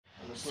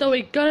So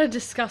we gotta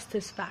discuss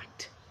this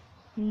fact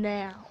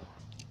now.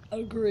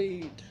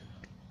 Agreed.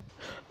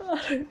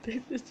 I don't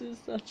think this is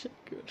such a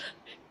good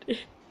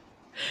idea.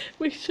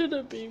 We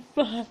shouldn't be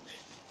fine.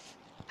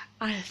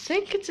 I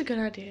think it's a good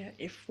idea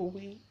if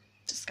we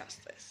discuss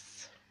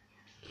this.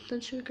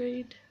 Don't you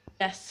agree?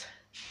 Yes,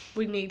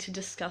 we need to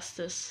discuss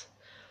this.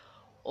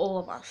 All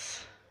of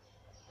us.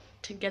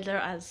 Together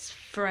as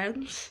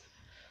friends.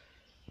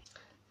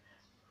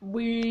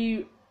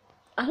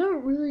 I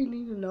don't really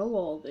need to know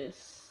all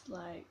this.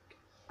 Like,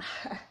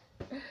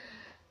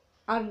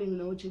 I don't even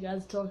know what you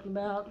guys are talking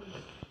about.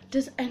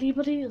 Does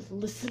anybody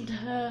listen to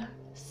her?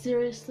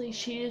 Seriously,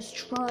 she is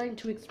trying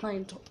to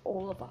explain to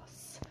all of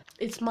us.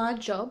 It's my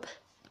job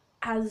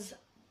as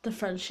the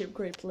friendship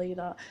group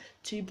leader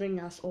to bring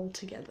us all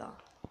together.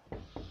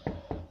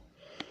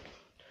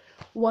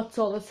 What's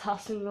all this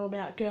hustling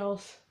about,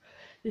 girls?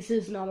 This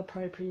is not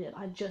appropriate.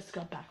 I just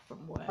got back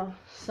from work. Oh,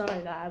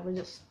 sorry, Dad. We're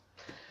just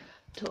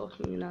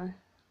talking, you know.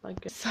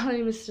 Like,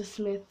 sorry, Mr.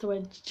 Smith.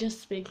 We're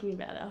just speaking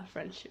about our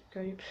friendship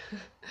group.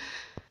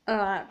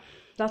 alright,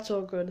 that's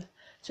all good.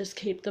 Just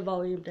keep the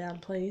volume down,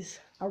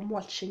 please. I'm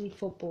watching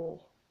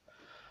football.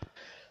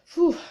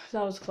 Whew,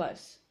 that was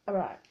close.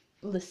 Alright,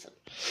 listen.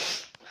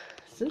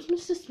 Since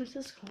Mr. Smith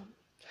has come,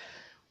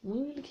 we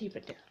need to keep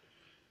it down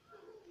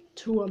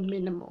to a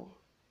minimal.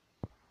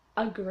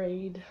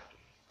 Agreed.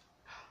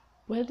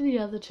 Where did the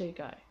other two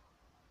go?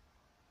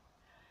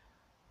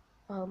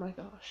 Oh my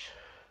gosh.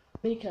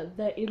 Mika,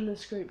 they're in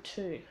this group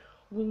too.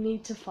 We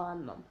need to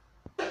find them.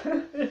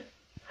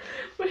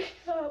 We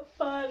can't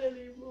find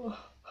anymore.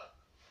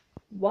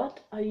 What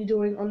are you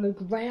doing on the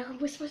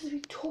ground? We're supposed to be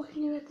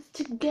talking about this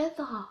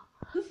together.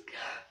 This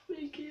can't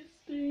make it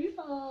too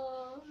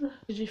hard.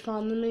 Did you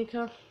find them,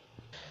 Mika?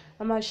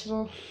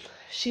 Emotional.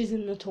 She's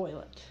in the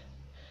toilet.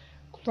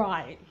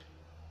 Crying.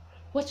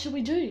 What should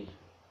we do?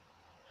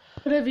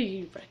 Whatever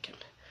you reckon.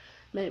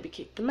 Maybe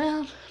kick them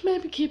out.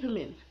 Maybe keep them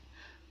in.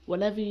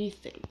 Whatever you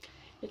think.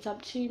 It's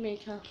up to you,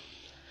 Mika.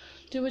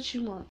 Do what you want.